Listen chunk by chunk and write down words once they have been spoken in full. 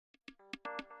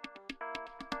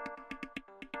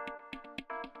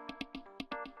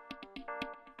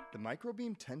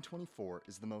MicroBeam 1024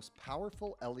 is the most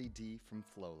powerful LED from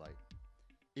FloLight.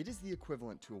 It is the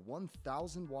equivalent to a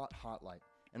 1000 watt hotlight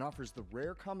and offers the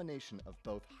rare combination of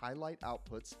both highlight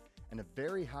outputs and a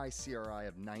very high CRI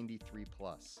of 93+.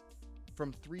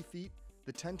 From 3 feet,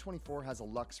 the 1024 has a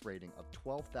lux rating of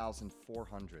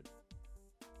 12,400.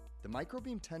 The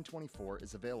MicroBeam 1024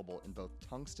 is available in both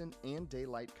tungsten and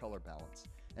daylight color balance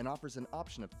and offers an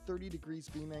option of 30 degrees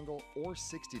beam angle or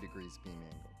 60 degrees beam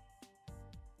angle.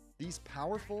 These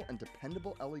powerful and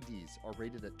dependable LEDs are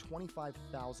rated at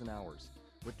 25,000 hours,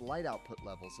 with light output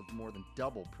levels of more than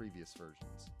double previous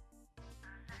versions.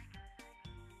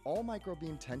 All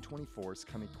MicroBeam 1024s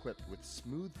come equipped with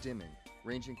smooth dimming,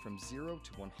 ranging from 0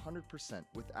 to 100%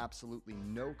 with absolutely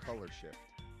no color shift.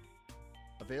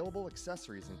 Available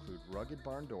accessories include rugged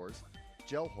barn doors,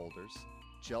 gel holders,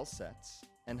 gel sets,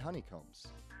 and honeycombs.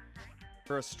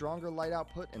 For a stronger light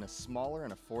output in a smaller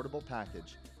and affordable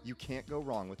package, you can't go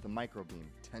wrong with the MicroBeam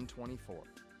 1024.